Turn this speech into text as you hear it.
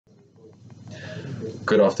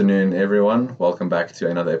Good afternoon, everyone. Welcome back to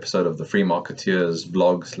another episode of the Free Marketeers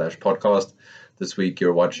vlog/podcast. This week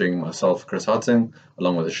you're watching myself, Chris Hattingh,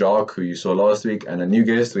 along with Jacques, who you saw last week, and a new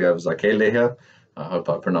guest. We have Zakhele here. I hope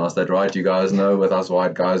I pronounced that right. You guys know with us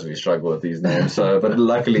white guys, we struggle with these names. But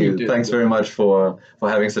luckily, thanks very much for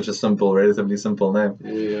having such a relatively simple name.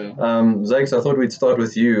 Yeah. Zakes, I thought we'd start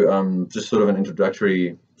with you. Just sort of an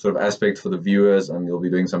introductory sort of aspect for the viewers, and you'll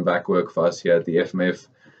be doing some back work for us here at the FMF.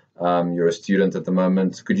 You're a student at the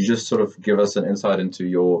moment. Could you just sort of give us an insight into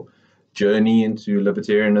your journey into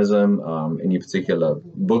libertarianism? Any particular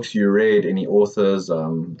books you read? Any authors?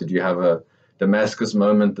 Did you have a Damascus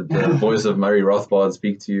moment? Did the voice of Murray Rothbard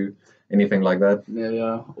speak to you? Anything like that?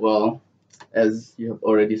 Yeah. Well, as you have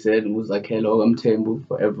already said, Zakhele or Mthembu,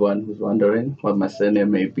 for everyone who's wondering what my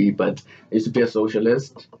surname may be, but I used to be a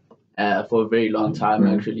socialist for a very long time,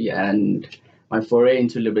 actually, and my foray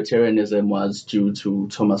into libertarianism was due to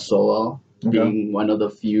Thomas Sowell being one of the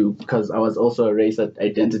few, because I was also a race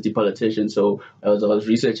identity politician. So as I was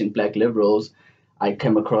researching black liberals, I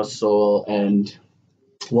came across Sowell and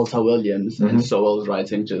Walter Williams, and Sowell's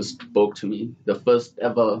writing just spoke to me. The first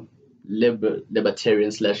ever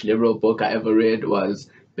libertarian/liberal book I ever read was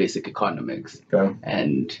Basic Economics,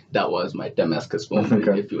 and that was my Damascus moment,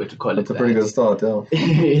 if you were to call it that. That's a pretty good start, yeah.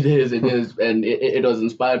 It is, and it was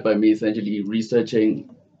inspired by me essentially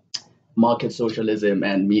researching market socialism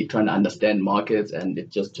and me trying to understand markets, and it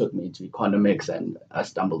just took me to economics, and I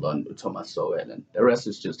stumbled on Thomas Sowell, and the rest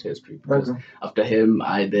is just history. Because after him,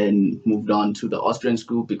 I then moved on to the Austrian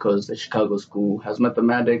school because the Chicago school has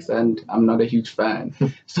mathematics, and I'm not a huge fan.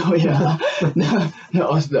 So yeah,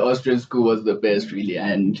 the Austrian school was the best, really.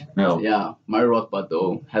 And Murray Rothbard,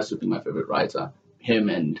 though, has to be my favorite writer. Him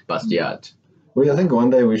and Bastiat. Well, I think one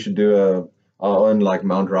day we should do our own like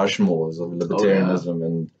Mount Rushmores of libertarianism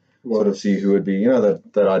and sort of see who would be, that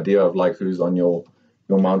idea of like who's on your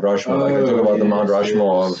Mount Rushmore. Like I talk about the Mount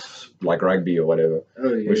Rushmore of like rugby or whatever.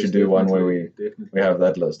 We should do one where we have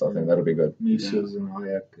that list. I think that'll be good. Mises and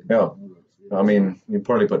Hayek. I mean, you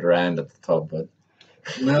probably put Rand at the top, but.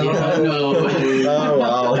 No. Oh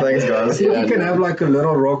wow! Thanks, guys. You can have like a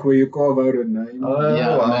little rock where you carve out a name.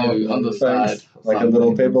 On the side, like a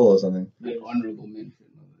little pebble or something. Honorable mention.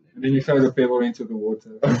 And then you throw the pebble into the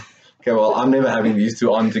water. Okay, well, I'm never having these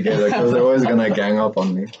two on together because they're always going to gang up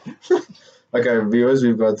on me. Okay, viewers,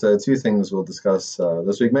 we've got two things we'll discuss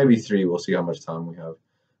this week, maybe three. We'll see how much time we have.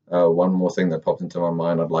 One more thing that popped into my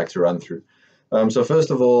mind I'd like to run through. So first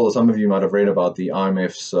of all, some of you might have read about the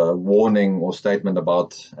IMF's warning or statement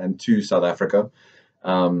to South Africa.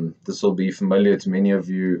 This will be familiar to many of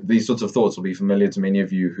you. These sorts of thoughts will be familiar to many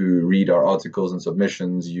of you who read our articles and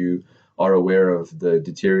submissions. You are aware of the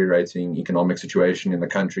deteriorating economic situation in the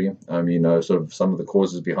country. Sort of some of the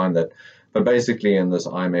causes behind that. But basically in this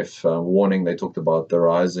IMF warning, they talked about the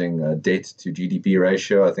rising debt to GDP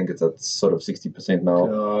ratio. I think it's at sort of 60%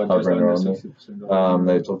 now.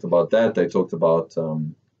 They talked about that. They talked about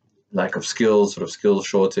lack of skills, sort of skills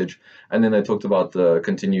shortage. And then they talked about the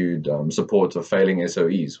continued support of failing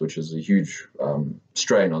SOEs, which is a huge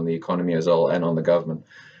strain on the economy as well and on the government.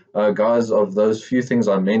 Guys, of those few things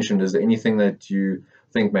I mentioned, is there anything that you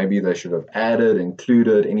think maybe they should have added,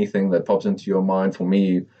 included, anything that pops into your mind? For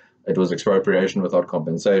me, it was expropriation without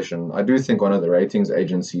compensation. I do think one of the ratings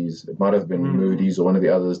agencies, it might have been Moody's or one of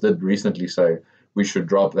the others, did recently say we should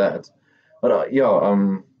drop that. But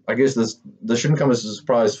I guess this shouldn't come as a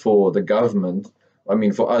surprise for the government. I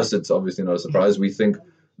mean, for us, it's obviously not a surprise. We think,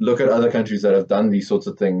 look at other countries that have done these sorts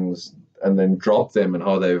of things and then dropped them and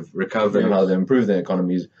how they've recovered and how they improved their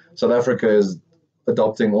economies. South Africa is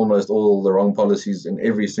adopting almost all the wrong policies in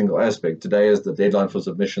every single aspect. Today is the deadline for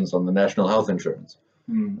submissions on the national health insurance.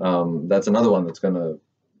 That's another one that's going to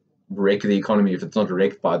wreck the economy if it's not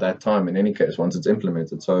wrecked by that time, in any case, once it's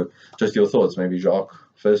implemented. So just your thoughts, maybe Jacques,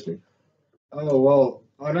 firstly. Oh, well,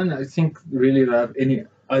 I don't know. I think really they have any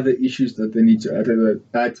other issues that they need to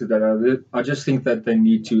add to that. I just think that they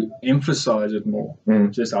need to emphasize it more.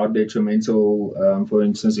 Just how detrimental, for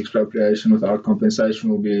instance, expropriation without compensation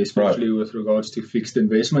will be, especially with regards to fixed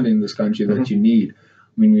investment in this country that you need.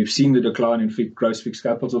 I mean, we've seen the decline in gross fixed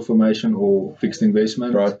capital formation or fixed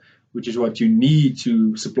investment, which is what you need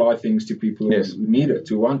to supply things to people who need it,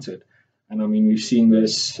 who want it. And I mean, we've seen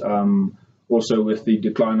this also with the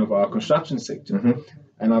decline of our construction sector.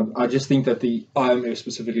 And I just think that the IMF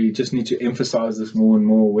specifically just need to emphasize this more and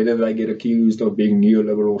more, whether they get accused of being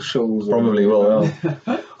neoliberal shills. Probably will,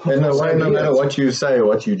 no matter what you say or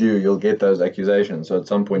what you do, you'll get those accusations. So at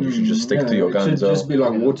some point you should just stick to your guns. It should just be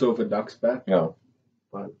like water off a duck's back. Yeah.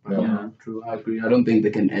 But yeah, true. I agree. I don't think they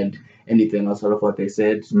can add anything outside of what they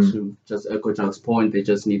said. To just echo Jacques' point, they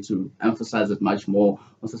just need to emphasize it much more.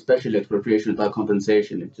 Also, especially expropriation without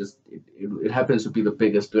compensation. It happens to be the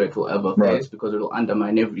biggest threat we'll ever face because it'll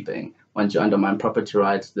undermine everything. Once you undermine property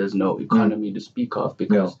rights, there's no economy to speak of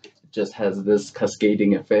because it just has this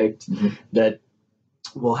cascading effect that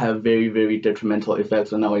will have very, very detrimental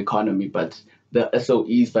effects on our economy. But the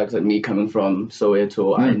SOEs facts at me coming from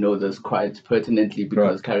Soweto, I know this quite pertinently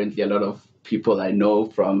because currently a lot of people I know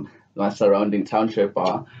from my surrounding township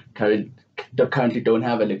currently don't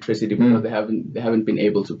have electricity because they haven't been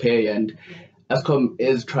able to pay, and Eskom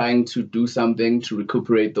is trying to do something to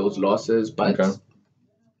recuperate those losses, but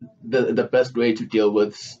the best way to deal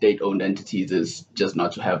with state-owned entities is just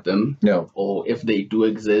not to have them. Or if they do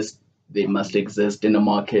exist, they must exist in a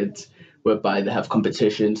market whereby they have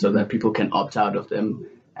competition so that people can opt out of them.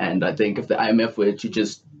 And I think if the IMF were to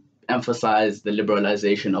just emphasize the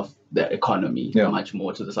liberalization of the economy much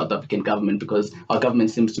more to the South African government, because our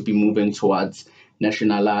government seems to be moving towards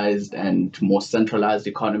nationalized and more centralized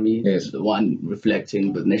economy, the one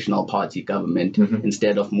reflecting the National Party government,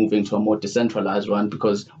 instead of moving to a more decentralized one,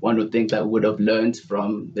 because one would think that would have learned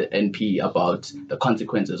from the NP about the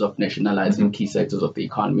consequences of nationalizing key sectors of the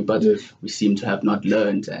economy, but we seem to have not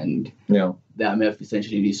learned, and the IMF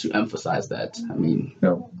essentially needs to emphasize that. I mean,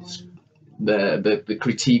 the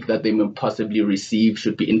critique that they may possibly receive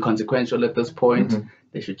should be inconsequential at this point.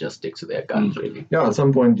 They should just stick to their guns, really. Yeah, at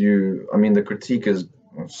some point the critique is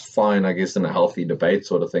fine, I guess, in a healthy debate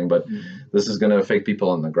sort of thing, but this is going to affect people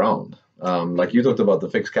on the ground. Like you talked about the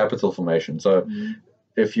fixed capital formation. So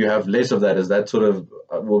if you have less of that, is that sort of,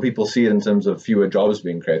 will people see it in terms of fewer jobs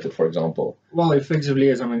being created, for example? Well,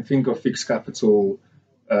 effectively, think of fixed capital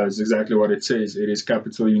is exactly what it says. It is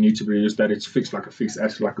capital you need to produce that it's fixed, like a fixed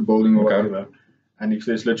asset, like a building or whatever. And if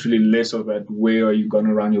there's literally less of that, where are you going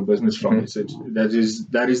to run your business from?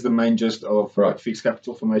 That is the main gist of what fixed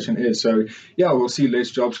capital formation is. So, we'll see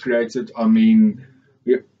less jobs created. I mean,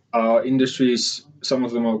 our industries, some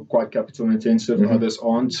of them are quite capital intensive, others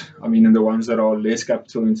aren't. I mean, in the ones that are less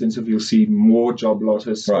capital intensive, you'll see more job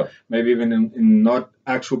losses. Maybe even in not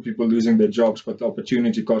actual people losing their jobs, but the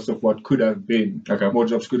opportunity cost of what could have been. More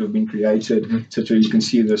jobs could have been created, etc. You can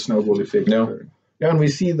see the snowball effect. Yeah, and we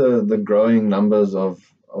see the growing numbers of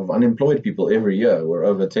unemployed people every year. We're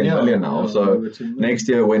over 10 million now. So next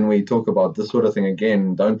year when we talk about this sort of thing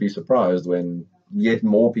again, don't be surprised when yet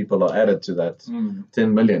more people are added to that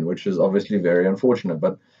 10 million, which is obviously very unfortunate.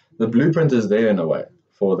 But the blueprint is there in a way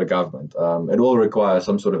for the government. It will require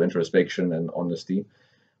some sort of introspection and honesty.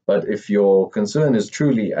 But if your concern is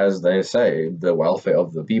truly, as they say, the welfare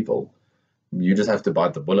of the people, you just have to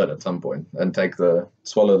bite the bullet at some point and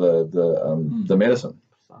swallow the medicine.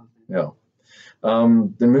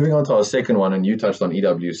 Then moving on to our second one, and you touched on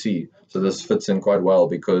EWC. So this fits in quite well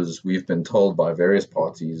because we've been told by various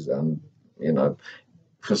parties and,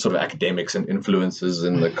 sort of academics and influencers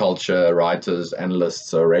in the culture, writers,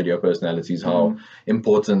 analysts, radio personalities, how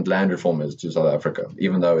important land reform is to South Africa,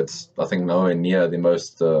 even though it's, I think, nowhere near the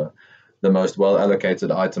most well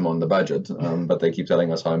allocated item on the budget, but they keep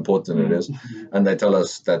telling us how important it is, and they tell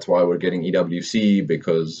us that's why we're getting EWC,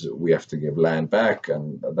 because we have to give land back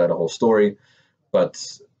and that whole story.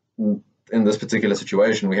 But in this particular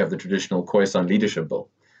situation, we have the Traditional Khoisan Leadership Bill.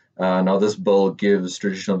 Now this bill gives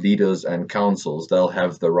traditional leaders and councils, they'll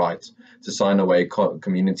have the right to sign away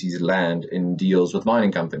communities' land in deals with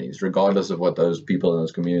mining companies, regardless of what those people in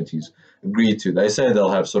those communities agree to. They say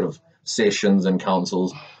they'll have sort of sessions and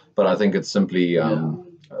councils, but I think it's simply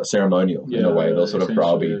ceremonial in a way. They'll sort of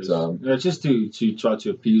browbeat. Just to try to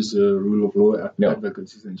appease the rule of law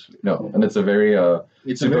advocates, essentially. And it's a very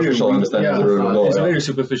superficial understanding of the rule of law. It's a very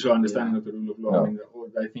superficial understanding of the rule of law. I mean,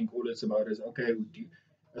 I think all it's about is, okay,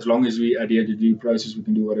 as long as we adhere to due process, we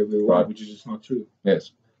can do whatever we want, which is just not true.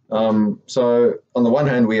 Yes. So on the one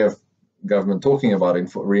hand, we have government talking about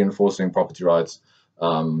reinforcing property rights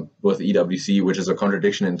with EWC, which is a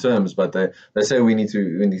contradiction in terms, but they say we need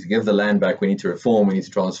to give the land back, we need to reform, we need to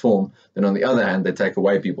transform. Then on the other hand, they take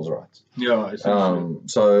away people's rights.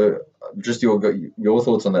 So just your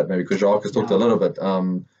thoughts on that, maybe, because Jacques has talked a little bit.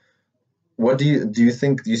 What do you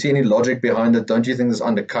think? Do you see any logic behind it? Don't you think this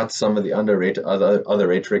undercuts some of the other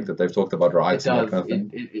rhetoric that they've talked about rights? It does. And that kind of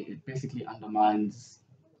thing? It basically undermines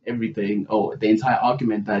everything, the entire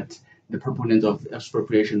argument that the proponents of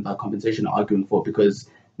expropriation by compensation are arguing for, because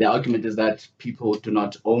the argument is that people do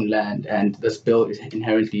not own land, and this bill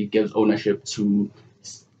inherently gives ownership to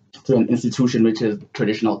an institution which is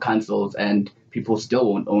traditional councils, and people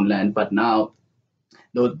still won't own land. But now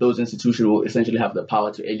those institutions will essentially have the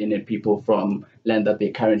power to alienate people from land that they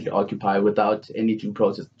currently occupy without any due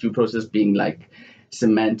process. Due process being like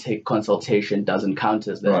semantic consultation doesn't count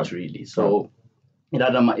as that really. So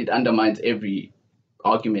it undermines every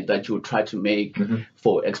argument that you would try to make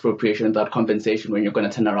for expropriation without compensation when you're going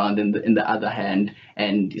to turn around in the other hand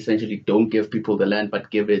and essentially don't give people the land but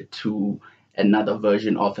give it to another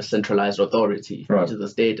version of a centralized authority, which is the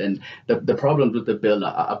state. And the problems with the bill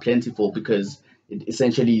are plentiful because it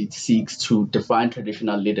essentially seeks to define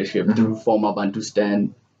traditional leadership through former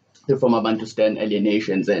Bantustan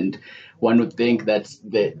alienations, and one would think that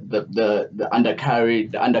the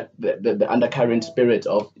undercurrent spirit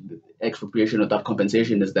of expropriation without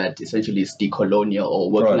compensation is that essentially it's decolonial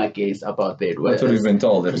or working against apartheid. That's what we've been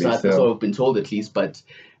told, at least. That's what we've been told, at least. But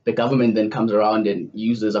the government then comes around and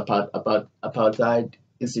uses apartheid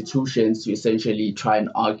institutions to essentially try and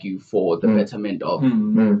argue for the betterment of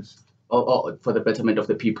or for the betterment of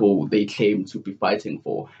the people they claim to be fighting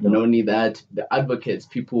for. Not only that, the advocates,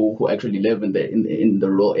 people who actually live in the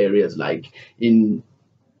rural areas, like in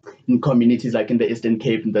communities like in the Eastern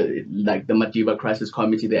Cape, like the Madiba Crisis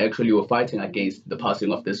Committee, they actually were fighting against the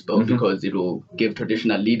passing of this bill because it will give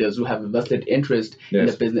traditional leaders who have a vested interest in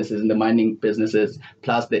the businesses, in the mining businesses,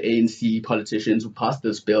 plus the ANC politicians who passed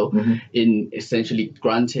this bill in essentially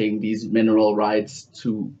granting these mineral rights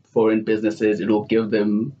to foreign businesses. It will give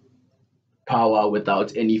them power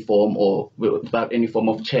without any form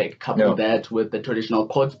of check. Couple that with the Traditional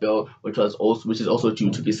Courts Bill, which is also due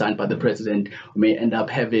to be signed by the president, may end up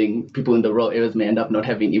having people in the rural areas may end up not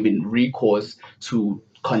having even recourse to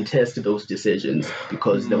contest those decisions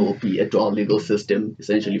because there will be a dual legal system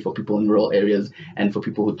essentially for people in rural areas and for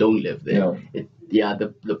people who don't live there.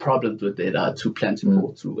 The problems with it are too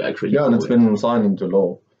plentiful to actually. And it's been signed into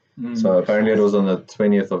law. So apparently it was on the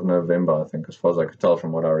 20th of November, I think, as far as I could tell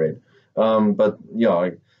from what I read. But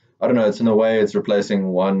I don't know. It's in a way it's replacing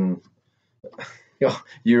one.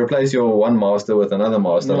 You replace your one master with another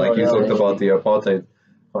master, like you talked about the apartheid,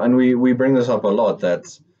 and we bring this up a lot. That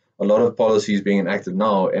a lot of policies being enacted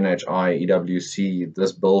now, NHI, EWC,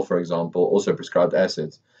 this bill, for example, also prescribed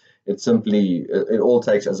assets. It all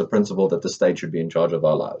takes as a principle that the state should be in charge of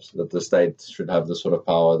our lives, that the state should have the sort of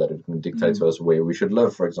power that it can dictate to us where we should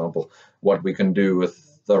live, for example, what we can do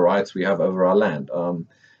with the rights we have over our land.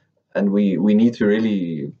 And we need to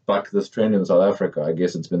really buck this trend in South Africa. I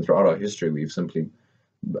guess it's been throughout our history. We've simply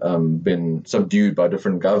been subdued by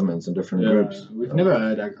different governments and different groups. We've never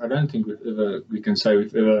had, I don't think we can say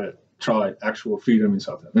we've ever tried actual freedom in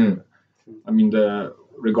South Africa. I mean,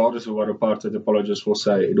 regardless of what apartheid apologists will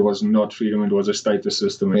say, it was not freedom, it was a status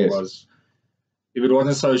system. If it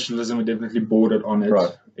wasn't socialism, it definitely bordered on it.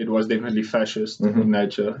 It was definitely fascist in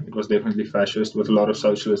nature. It was definitely fascist with a lot of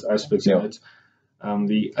socialist aspects in it.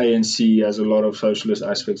 The ANC has a lot of socialist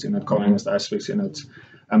aspects in it, communist aspects in it.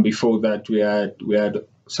 And before that, we had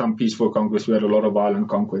some peaceful conquest. We had a lot of violent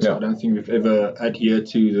conquest. I don't think we've ever adhered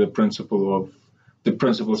to the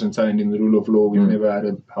principles contained in the rule of law. We've never had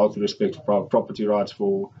a healthy respect for property rights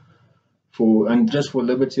and just for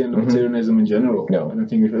liberty and libertarianism in general. I don't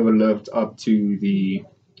think we've ever lived up to the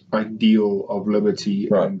ideal of liberty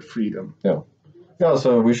and freedom.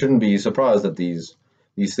 So we shouldn't be surprised that these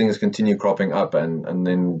things continue cropping up and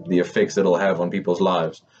then the effects it'll have on people's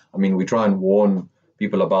lives. I mean, we try and warn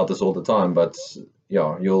people about this all the time, but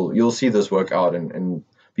you'll see this work out in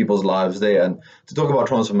people's lives there. And to talk about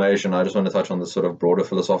transformation, I just want to touch on this sort of broader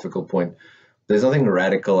philosophical point. There's nothing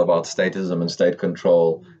radical about statism and state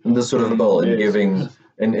control in this sort of bill in giving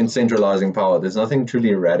in centralizing power. There's nothing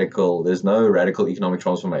truly radical. There's no radical economic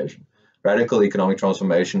transformation. Radical economic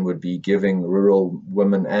transformation would be giving rural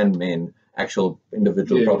women and men actual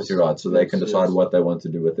individual property rights so they can decide what they want to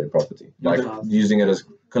do with their property, like using it as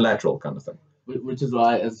collateral kind of thing. Which is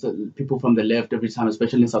why, as people from the left, every time,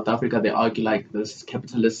 especially in South Africa, they argue like this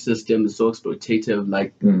capitalist system is so exploitative.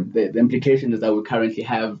 Like the implication is that we currently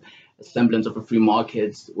have a semblance of a free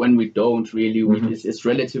market when we don't really. It's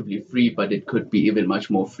relatively free, but it could be even much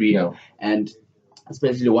more free. And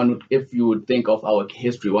especially if you would think of our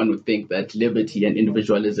history, one would think that liberty and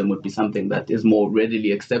individualism would be something that is more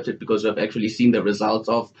readily accepted because we've actually seen the results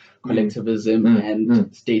of collectivism and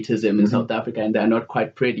statism in South Africa, and they're not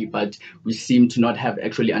quite pretty, but we seem to not have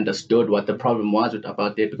actually understood what the problem was with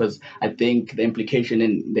apartheid, because I think the implication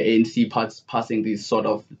in the ANC passing these sort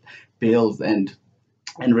of bills and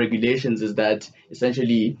regulations is that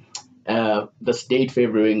essentially the state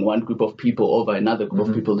favoring one group of people over another group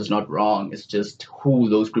of people is not wrong. It's just who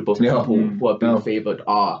those group of people who are being favored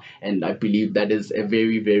are. And I believe that is a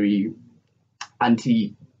very, very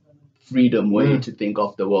freedom way to think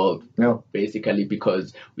of the world, Yeah. basically,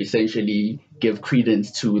 because we essentially give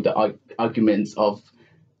credence to the arguments of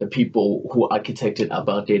the people who architected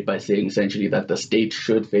apartheid by saying essentially that the state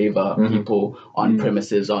should favor people on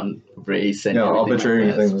premises on race and arbitrary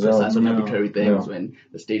like that, things, precise on yeah. arbitrary things, when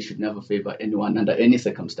the state should never favor anyone under any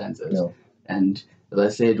circumstances. Yeah. And as I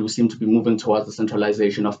said, we seem to be moving towards the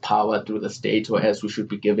centralization of power through the state, whereas we should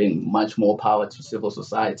be giving much more power to civil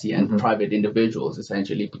society and private individuals,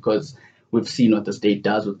 essentially, because we've seen what the state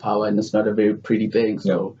does with power, and it's not a very pretty thing.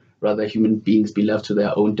 So rather, human beings be left to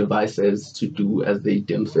their own devices to do as they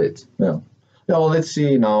deem fit. Yeah. Well, let's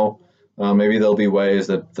see now. Maybe there'll be ways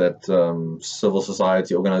that civil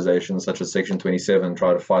society organizations such as Section 27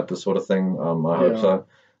 try to fight this sort of thing. I hope so.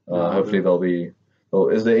 Hopefully there'll be. Well,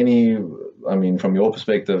 is there any? I mean, from your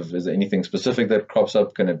perspective, is there anything specific that crops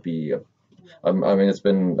up? Can it be? I mean, it's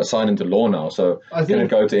been assigned into law now, so can it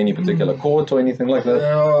go to any particular court or anything like that?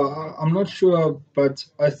 I'm not sure, but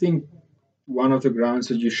I think one of the grounds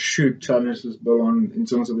that you should challenge this bill on, in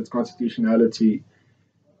terms of its constitutionality,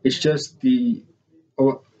 it's just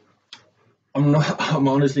I'm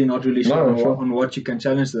honestly not really sure on what you can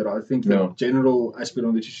challenge there. I think the general aspect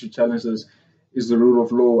on which you should challenge this is the rule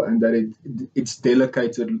of law, and that it's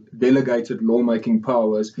delegated lawmaking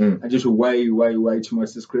powers and just way too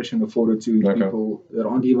much discretion afforded to people that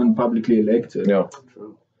aren't even publicly elected. Yeah.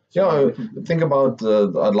 True. Yeah, think about.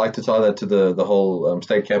 I'd like to tie that to the whole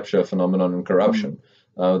state capture phenomenon and corruption.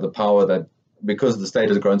 The power that, because the state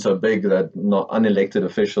has grown so big, that not unelected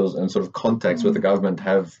officials and sort of contacts with the government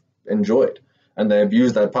have enjoyed, and they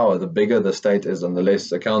abuse that power. The bigger the state is and the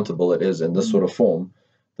less accountable it is in this sort of form,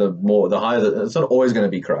 the higher. It's not always going to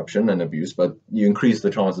be corruption and abuse, but you increase the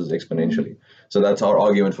chances exponentially. So that's our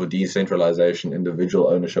argument for decentralization, individual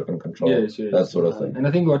ownership and control, that sort of thing. And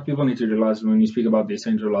I think what people need to realize when you speak about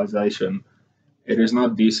decentralization, it is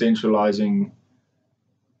not decentralizing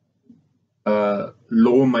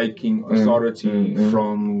lawmaking authority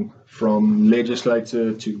from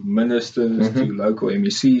legislature to ministers to local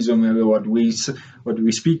MECs, or maybe what we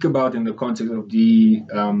speak about in the context of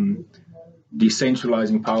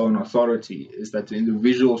decentralizing power and authority is that the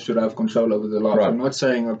individual should have control over their life. I'm not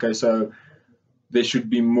saying, okay, so there should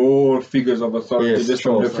be more figures of authority just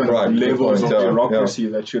from different levels of bureaucracy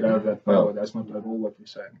that should have that power. That's not at all what we're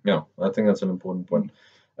saying. Yeah, I think that's an important point.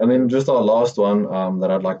 And then just our last one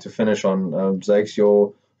that I'd like to finish on, Jacques,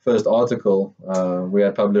 your first article we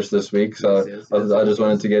had published this week. So I just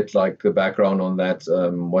wanted to get like the background on that,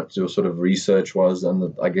 what your sort of research was, and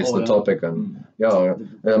the topic. And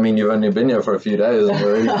I mean, you've only been here for a few days, and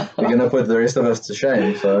you're going to put the rest of us to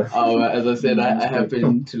shame. So as I said, I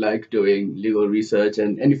happen to like doing legal research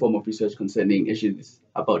and any form of research concerning issues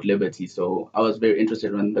about liberty. So I was very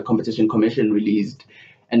interested when the Competition Commission released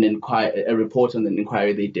a report on an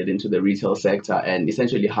inquiry they did into the retail sector, and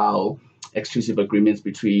essentially how exclusive agreements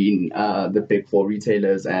between the big four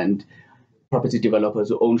retailers and property developers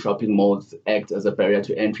who own shopping malls act as a barrier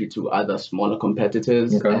to entry to other smaller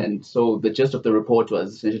competitors. And so the gist of the report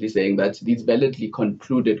was essentially saying that these validly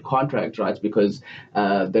concluded contracts, right, because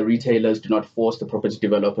the retailers do not force the property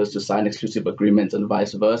developers to sign exclusive agreements and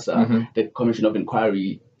vice versa. The Commission of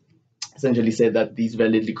Inquiry essentially said that these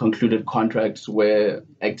validly concluded contracts were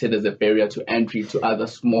acted as a barrier to entry to other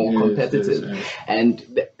small competitors. And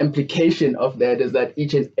the implication of that is that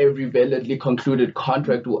each and every validly concluded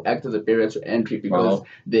contract will act as a barrier to entry because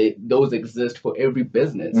those exist for every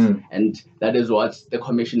business. And that is what the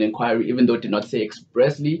Commission Inquiry, even though it did not say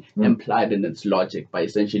expressly, implied in its logic by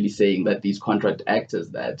essentially saying that these contracts act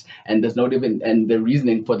as that. And there's not even, and the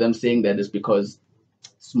reasoning for them saying that is because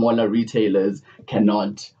smaller retailers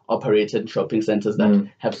cannot operate in shopping centers that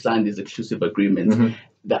have signed these exclusive agreements.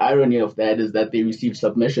 The irony of that is that they receive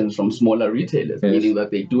submissions from smaller retailers, meaning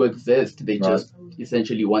that they do exist. They just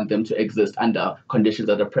essentially want them to exist under conditions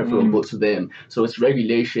that are preferable to them. So it's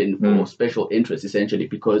regulation for special interests, essentially,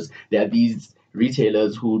 because there are these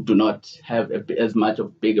retailers who do not have as much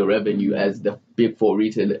of bigger revenue as the big four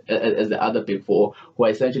retailer, as the other big four, who are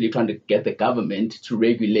essentially trying to get the government to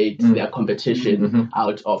regulate their competition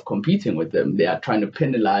out of competing with them. They are trying to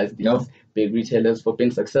penalize these big retailers for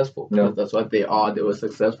being successful, because that's what they are. They were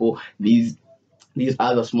successful. These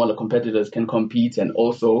other smaller competitors can compete and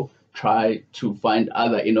also try to find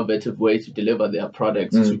other innovative ways to deliver their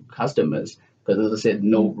products to customers. Because, as I said,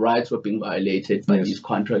 no rights were being violated by these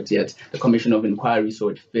contracts, yet the Commission of Inquiry saw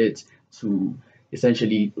it fit to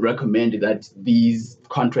essentially recommend that these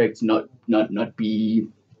contracts not be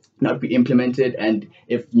implemented, and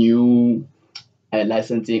if new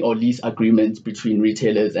licensing or lease agreements between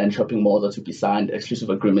retailers and shopping malls are to be signed, exclusive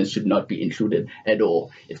agreements should not be included at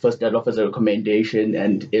all. It first started off as a recommendation,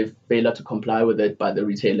 and if failure to comply with it by the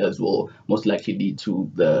retailers will most likely lead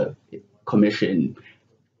to the Commission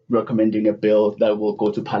recommending a bill that will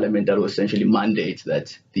go to Parliament that will essentially mandate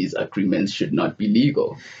that these agreements should not be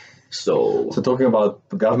legal. So talking about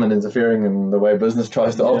the government interfering in the way business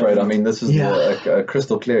tries to operate, I mean, this is a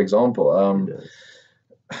crystal clear example.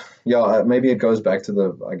 Maybe it goes back to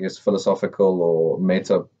the, I guess, philosophical or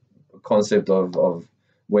meta concept of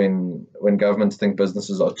when governments think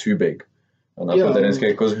businesses are too big. And I put that in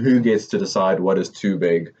scale because who gets to decide what is too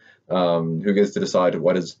big? Who gets to decide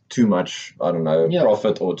what is too much,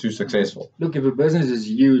 profit or too successful? Look, if a business is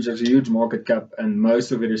huge, there's a huge market cap, and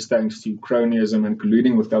most of it is thanks to cronyism and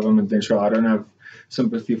colluding with government, then sure, I don't have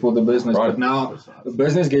sympathy for the business. Right. But now the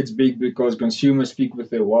business gets big because consumers speak with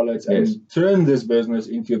their wallets and turn this business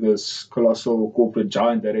into this colossal corporate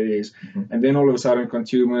giant that it is. And then all of a sudden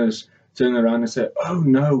consumers turn around and say, oh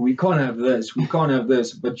no, we can't have this,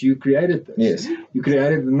 but you created this. Yes. You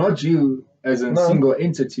created, not you as a single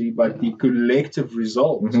entity, but the collective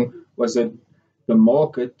result was that the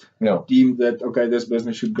market deemed that, okay, this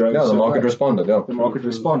business should grow. Yeah, the market responded. Yeah. The market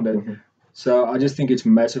responded. So I just think it's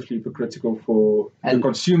massively hypocritical for the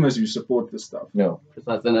consumers who support this stuff. Yeah.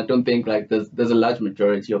 And I don't think there's a large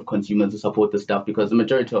majority of consumers who support this stuff, because the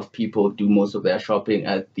majority of people do most of their shopping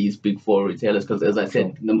at these big four retailers. Because as I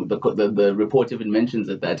said, the report even mentions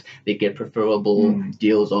it, that they get preferable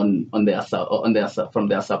deals from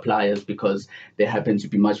their suppliers because they happen to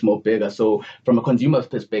be much more bigger. So from a consumer's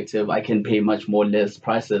perspective, I can pay much more less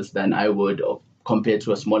prices than I would compared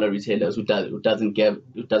to a smaller retailer who doesn't get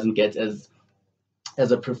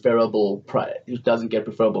as a preferable price, who doesn't get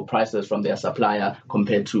preferable prices from their supplier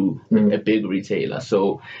compared to a big retailer.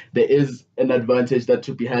 So there is an advantage that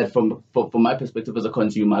to be had from my perspective as a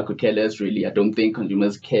consumer. I could care less, really. I don't think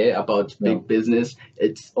consumers care about big business.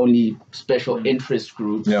 It's only special interest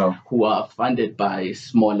groups who are funded by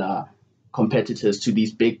smaller competitors to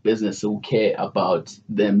these big businesses who care about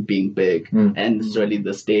them being big. And necessarily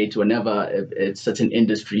the state, whenever a certain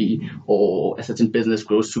industry or a certain business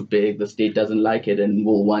grows too big, the state doesn't like it and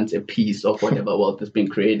will want a piece of whatever wealth is being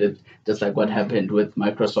created, just like what happened with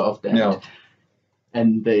Microsoft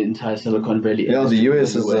and the entire Silicon Valley industry. The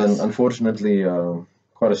US is unfortunately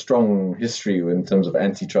quite a strong history in terms of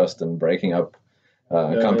antitrust and breaking up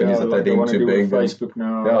companies that they deem too big. Facebook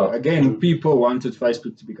now. Again, people wanted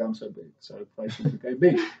Facebook to become so big, so Facebook became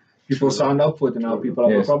big. People signed up for it, and now people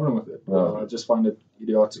have a problem with it. I just find it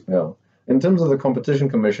idiotic. Yeah. In terms of the Competition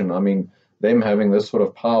Commission, I mean, them having this sort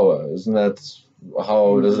of power, isn't that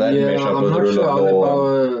how does that mesh up with the rule of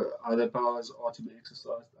law? How their powers are to be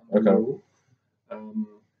exercised under law.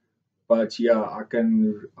 But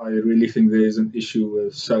I really think there is an issue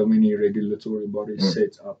with so many regulatory bodies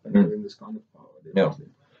set up and having this kind of power.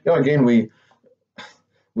 Again, we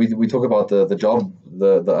talk about the job,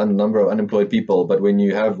 the number of unemployed people, but when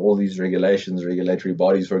you have all these regulations, regulatory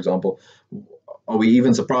bodies, for example, are we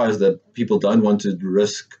even surprised that people don't want to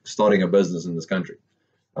risk starting a business in this country?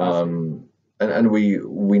 And we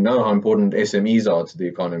know how important SMEs are to the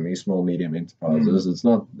economy, small, medium enterprises. It's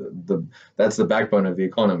not that's the backbone of the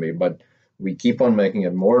economy, but we keep on making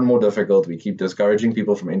it more and more difficult. We keep discouraging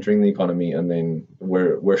people from entering the economy, and then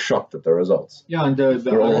we're shocked at the results. Yeah, and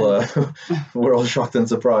we're all shocked and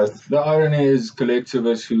surprised. The irony is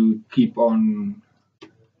collectivists who keep on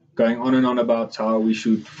going on and on about how we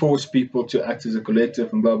should force people to act as a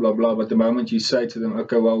collective and blah, blah, blah. But the moment you say to them,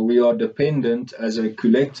 okay, well, we are dependent as a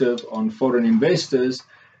collective on foreign investors,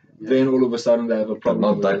 then all of a sudden they have a problem.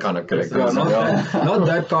 Not that kind of collective. Not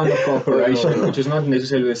that kind of cooperation, which is not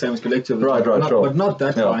necessarily the same as collective. Right, sure. But not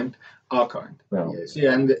that kind, our kind.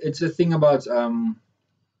 Yeah. And it's a thing about,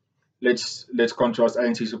 let's contrast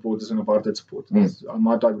ANC supporters and apartheid supporters. I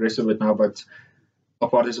might digress a bit now, but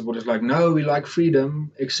apartheid supporters like, no, we like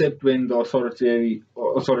freedom, except when the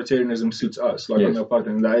authoritarianism suits us, like on the apartheid.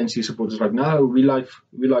 And the ANC supporters like, no, we like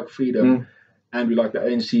freedom. And we like the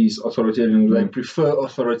ANC's authoritarianism. They prefer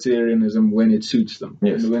authoritarianism when it suits them.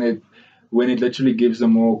 Yes. And when it literally gives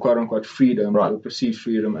them more quote-unquote freedom or perceived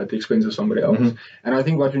freedom at the expense of somebody else. And I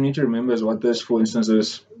think what we need to remember is what this, for instance,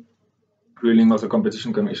 is ruling of the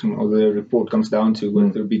Competition Commission or the report comes down to,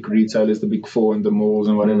 with the big retailers, the big four and the malls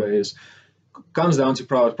and whatever it is, comes down to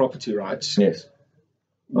private property rights. Yes.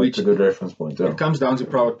 That's a good reference point. It comes down to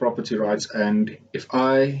private property rights. And if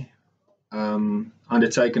I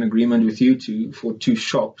undertake an agreement with you two for two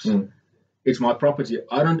shops, it's my property.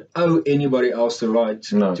 I don't owe anybody else the right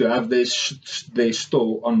to have their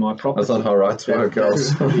store on my property. That's not how rights work,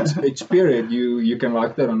 else. It's period. You can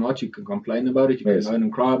like that or not. You can complain about it. You can moan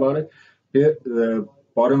and cry about it. The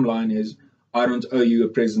bottom line is, I don't owe you a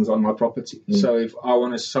presence on my property. So if I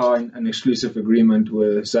want to sign an exclusive agreement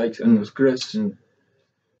with Jacques and with Chris,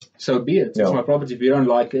 so be it. It's my property. If you don't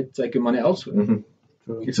like it, take your money elsewhere.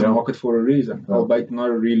 It's a market for a reason, albeit not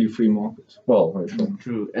a really free market. Well, very true.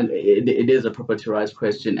 True, and it is a property rights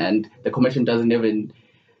question, and the Commission doesn't even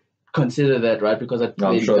consider that, right? Because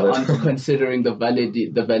they aren't considering the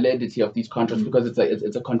validity of these contracts, because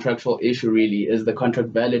it's a contractual issue. Really, is the contract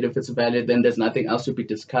valid? If it's valid, then there's nothing else to be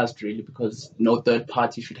discussed, really, because no third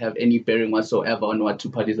party should have any bearing whatsoever on what two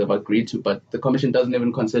parties have agreed to. But the Commission doesn't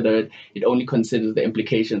even consider it. It only considers the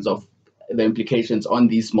implications on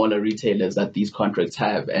these smaller retailers that these contracts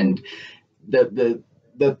have, and the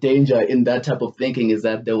danger in that type of thinking is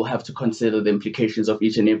that they will have to consider the implications of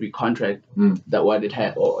each and every contract that what it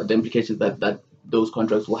had, or the implications that those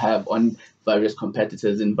contracts will have on various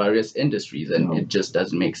competitors in various industries, and it just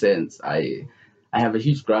doesn't make sense. I have a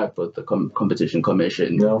huge gripe with the Competition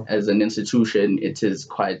Commission. As an institution, it is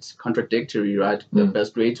quite contradictory, right? The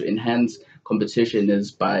best way to enhance competition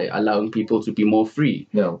is by allowing people to be more free,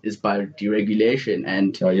 is by deregulation,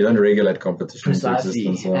 and you don't regulate competition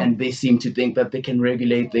precisely, and they seem to think that they can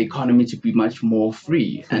regulate the economy to be much more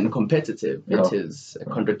free and competitive. It is a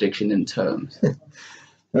contradiction in terms.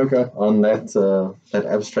 Okay, on that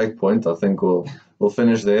abstract point, I think we'll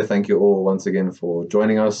finish there. Thank you all once again for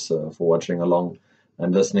joining us, for watching along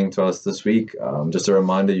and listening to us this week. Just a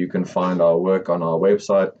reminder, you can find our work on our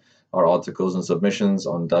website, our articles and submissions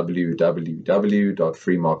on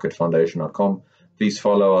www.freemarketfoundation.com. Please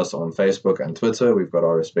follow us on Facebook and Twitter. We've got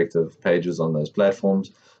our respective pages on those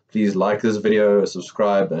platforms. Please like this video,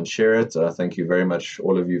 subscribe, and share it. Thank you very much,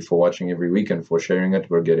 all of you, for watching every week and for sharing it.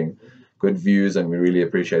 We're getting good views, and we really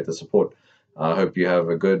appreciate the support. I hope you have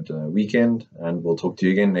a good weekend, and we'll talk to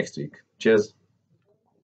you again next week. Cheers.